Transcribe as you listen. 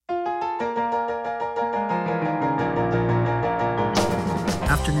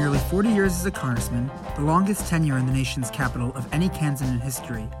40 years as a congressman, the longest tenure in the nation's capital of any Kansan in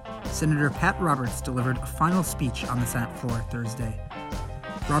history, Senator Pat Roberts delivered a final speech on the Senate floor Thursday.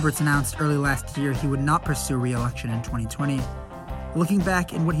 Roberts announced early last year he would not pursue re-election in 2020. Looking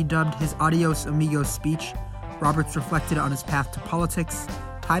back in what he dubbed his Adios Amigos speech, Roberts reflected on his path to politics,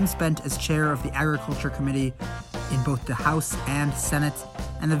 time spent as chair of the Agriculture Committee in both the House and Senate,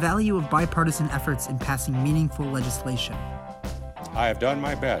 and the value of bipartisan efforts in passing meaningful legislation. I have done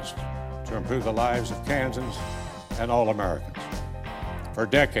my best to improve the lives of Kansans and all Americans for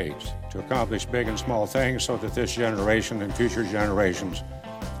decades to accomplish big and small things so that this generation and future generations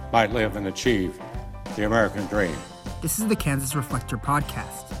might live and achieve the American dream. This is the Kansas Reflector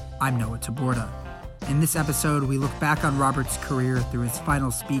Podcast. I'm Noah Taborda. In this episode, we look back on Roberts' career through his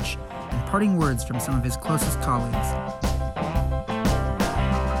final speech and parting words from some of his closest colleagues.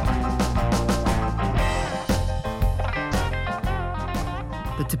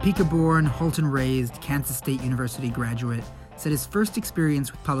 The Topeka-born, Holton-raised Kansas State University graduate said his first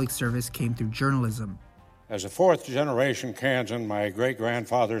experience with public service came through journalism. As a fourth-generation Kansan, my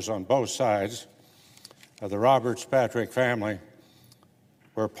great-grandfathers on both sides of the Roberts-Patrick family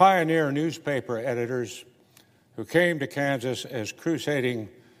were pioneer newspaper editors who came to Kansas as crusading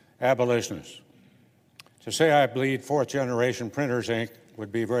abolitionists. To say I bleed fourth-generation Printers, Inc.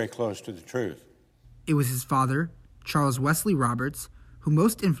 would be very close to the truth. It was his father, Charles Wesley Roberts, who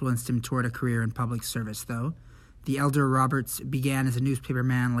most influenced him toward a career in public service, though. The elder Roberts began as a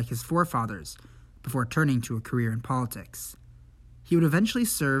newspaperman like his forefathers, before turning to a career in politics. He would eventually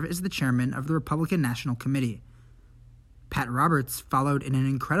serve as the chairman of the Republican National Committee. Pat Roberts followed in an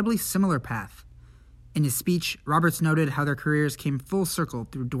incredibly similar path. In his speech, Roberts noted how their careers came full circle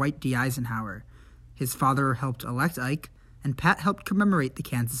through Dwight D. Eisenhower. His father helped elect Ike, and Pat helped commemorate the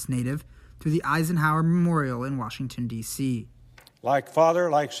Kansas native through the Eisenhower Memorial in Washington, D.C. Like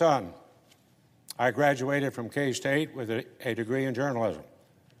father, like son, I graduated from K-State with a degree in journalism.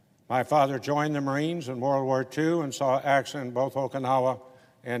 My father joined the Marines in World War II and saw action in both Okinawa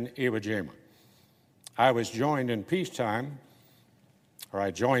and Iwo Jima. I joined in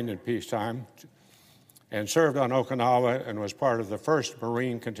peacetime and served on Okinawa and was part of the first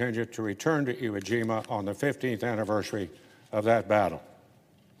Marine contingent to return to Iwo Jima on the 15th anniversary of that battle.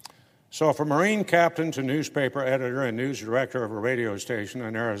 So from Marine captain to newspaper editor and news director of a radio station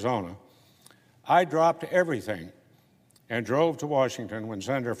in Arizona, I dropped everything and drove to Washington when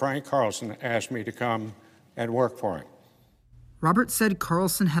Senator Frank Carlson asked me to come and work for him. Roberts said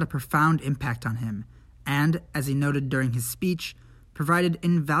Carlson had a profound impact on him and, as he noted during his speech, provided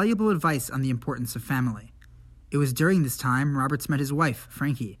invaluable advice on the importance of family. It was during this time Roberts met his wife,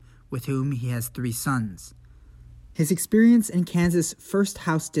 Frankie, with whom he has 3 sons. His experience in Kansas' 1st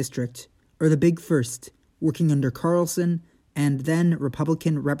House District, or the Big First, working under Carlson and then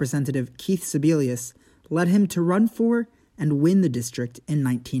Republican Representative Keith Sebelius, led him to run for and win the district in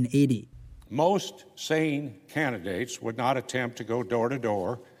 1980. Most sane candidates would not attempt to go door to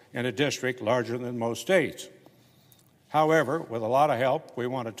door in a district larger than most states. However, with a lot of help, we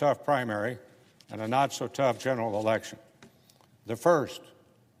won a tough primary and a not-so-tough general election. The first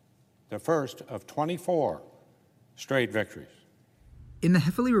of 24 straight victories. In the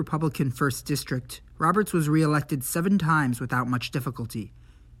heavily Republican 1st District, Roberts was re-elected 7 times without much difficulty.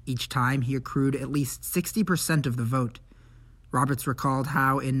 Each time, he accrued at least 60% of the vote. Roberts recalled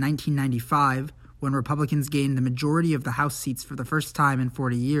how, in 1995, when Republicans gained the majority of the House seats for the first time in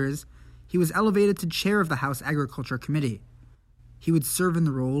 40 years, he was elevated to chair of the House Agriculture Committee. He would serve in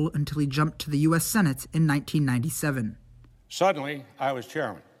the role until he jumped to the U.S. Senate in 1997. Suddenly, I was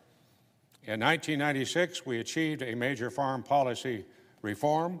chairman. In 1996, we achieved a major farm policy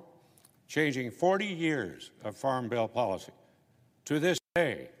reform, changing 40 years of Farm Bill policy. To this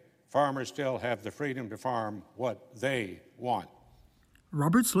day, farmers still have the freedom to farm what they want.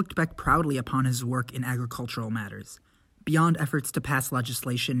 Roberts looked back proudly upon his work in agricultural matters. Beyond efforts to pass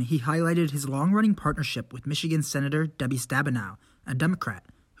legislation, he highlighted his long-running partnership with Michigan Senator Debbie Stabenow, a Democrat,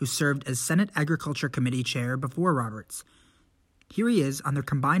 who served as Senate Agriculture Committee chair before Roberts. Here he is on their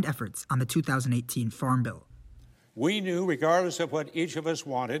combined efforts on the 2018 Farm Bill. We knew, regardless of what each of us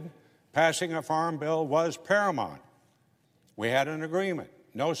wanted, passing a farm bill was paramount. We had an agreement,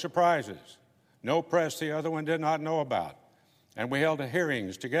 no surprises, no press the other one did not know about, and we held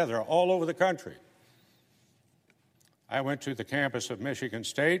hearings together all over the country. I went to the campus of Michigan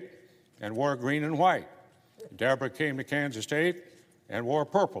State and wore green and white. Deborah came to Kansas State and wore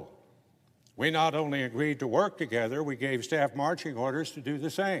purple. We not only agreed to work together, we gave staff marching orders to do the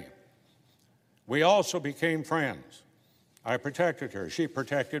same. We also became friends. I protected her. She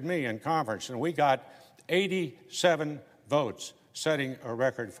protected me in conference, and we got 87 votes setting a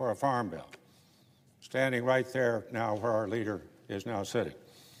record for a farm bill, standing right there now where our leader is now sitting.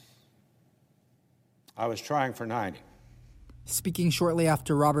 I was trying for 90. Speaking shortly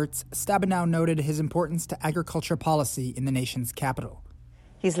after Roberts, Stabenow noted his importance to agriculture policy in the nation's capital.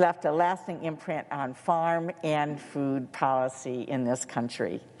 He's left a lasting imprint on farm and food policy in this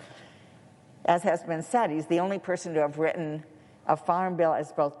country. As has been said, he's the only person to have written a farm bill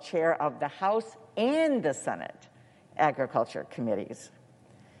as both chair of the House and the Senate Agriculture Committees.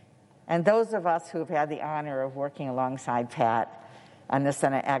 And those of us who have had the honor of working alongside Pat on the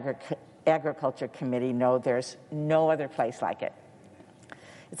Senate Agriculture Committee know there's no other place like it.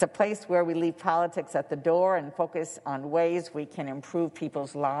 It's a place where we leave politics at the door and focus on ways we can improve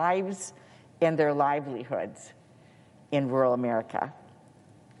people's lives and their livelihoods in rural America.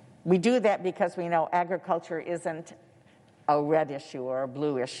 We do that because we know agriculture isn't a red issue or a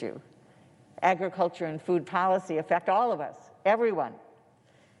blue issue. Agriculture and food policy affect all of us, everyone.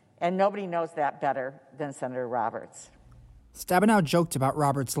 And nobody knows that better than Senator Roberts. Stabenow joked about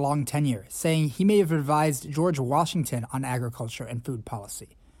Roberts' long tenure, saying he may have advised George Washington on agriculture and food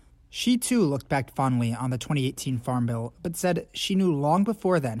policy. She, too, looked back fondly on the 2018 Farm Bill, but said she knew long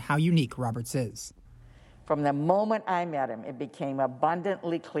before then how unique Roberts is. From the moment I met him, it became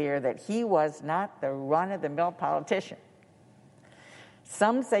abundantly clear that he was not the run-of-the-mill politician.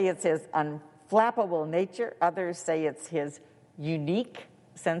 Some say it's his unflappable nature. Others say it's his unique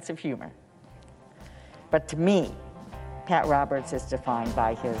sense of humor. But to me, Pat Roberts is defined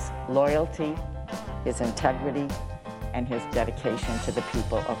by his loyalty, his integrity, and his dedication to the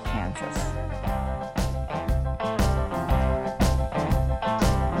people of Kansas.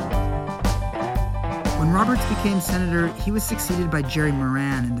 When Roberts became senator, he was succeeded by Jerry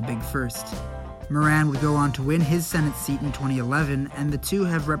Moran in the Big First. Moran would go on to win his Senate seat in 2011, and the two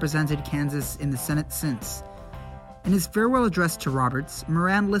have represented Kansas in the Senate since. In his farewell address to Roberts,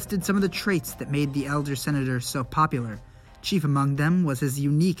 Moran listed some of the traits that made the elder senator so popular. Chief among them was his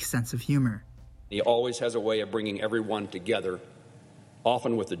unique sense of humor. He always has a way of bringing everyone together,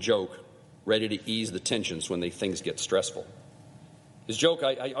 often with a joke, ready to ease the tensions when things get stressful. His joke,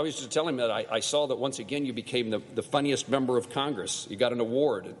 I always used to tell him that I saw that once again you became the funniest member of Congress. You got an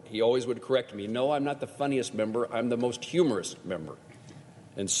award. And he always would correct me, no, I'm not the funniest member, I'm the most humorous member.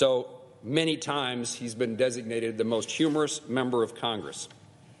 And so many times he's been designated the most humorous member of Congress.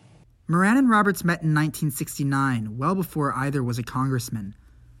 Moran and Roberts met in 1969, well before either was a congressman.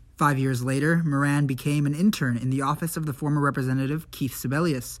 5 years later, Moran became an intern in the office of the former Representative Keith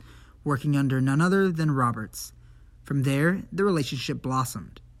Sebelius, working under none other than Roberts. From there, the relationship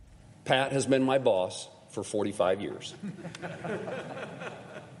blossomed. Pat has been my boss for 45 years.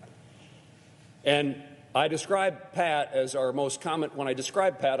 And I describe Pat as our most common, when I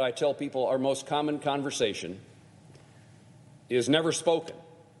describe Pat, I tell people our most common conversation is never spoken.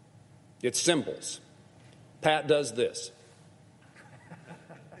 It's symbols. Pat does this.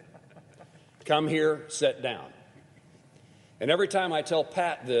 Come here, sit down. And every time I tell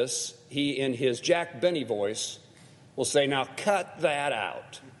Pat this, he, in his Jack Benny voice, will say, now cut that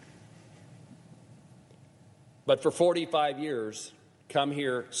out. But for 45 years, come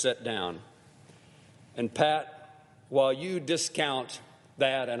here, sit down. And Pat, while you discount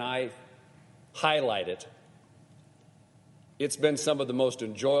that and I highlight it, it's been some of the most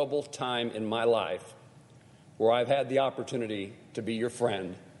enjoyable time in my life where I've had the opportunity to be your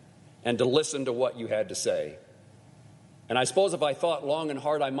friend and to listen to what you had to say. And I suppose if I thought long and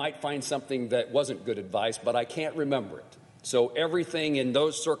hard, I might find something that wasn't good advice, but I can't remember it. So everything in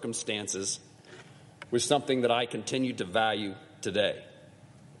those circumstances was something that I continue to value today.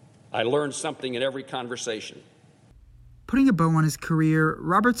 I learned something in every conversation. Putting a bow on his career,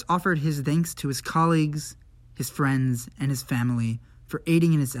 Roberts offered his thanks to his colleagues, his friends, and his family for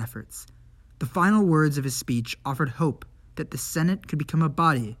aiding in his efforts. The final words of his speech offered hope that the Senate could become a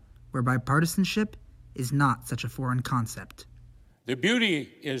body where bipartisanship is not such a foreign concept. The beauty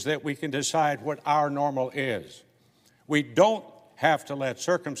is that we can decide what our normal is. We don't have to let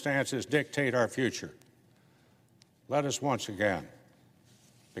circumstances dictate our future. Let us once again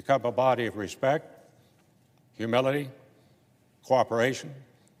become a body of respect, humility, cooperation,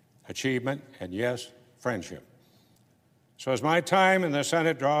 achievement, and yes, friendship. So as my time in the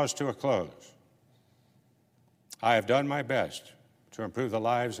Senate draws to a close, I have done my best to improve the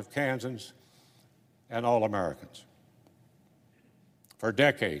lives of Kansans and all Americans. For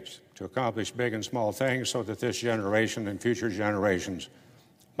decades, to accomplish big and small things so that this generation and future generations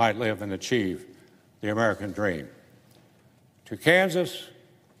might live and achieve the American dream. To Kansas,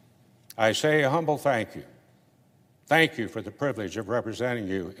 I say a humble thank you. Thank you for the privilege of representing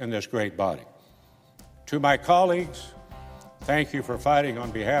you in this great body. To my colleagues, thank you for fighting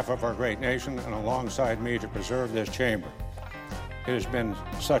on behalf of our great nation and alongside me to preserve this chamber. It has been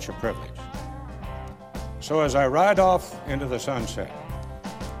such a privilege. So as I ride off into the sunset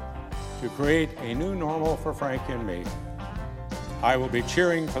to create a new normal for Frank and me, I will be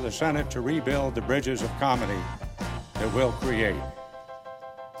cheering for the Senate to rebuild the bridges of comedy that will create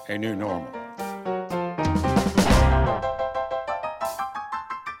a new normal.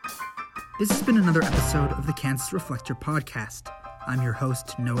 This has been another episode of the Kansas Reflector podcast. I'm your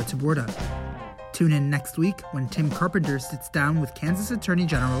host, Noah Taborda. Tune in next week when Tim Carpenter sits down with Kansas Attorney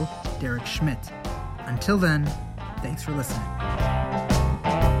General Derek Schmidt. Until then, thanks for listening.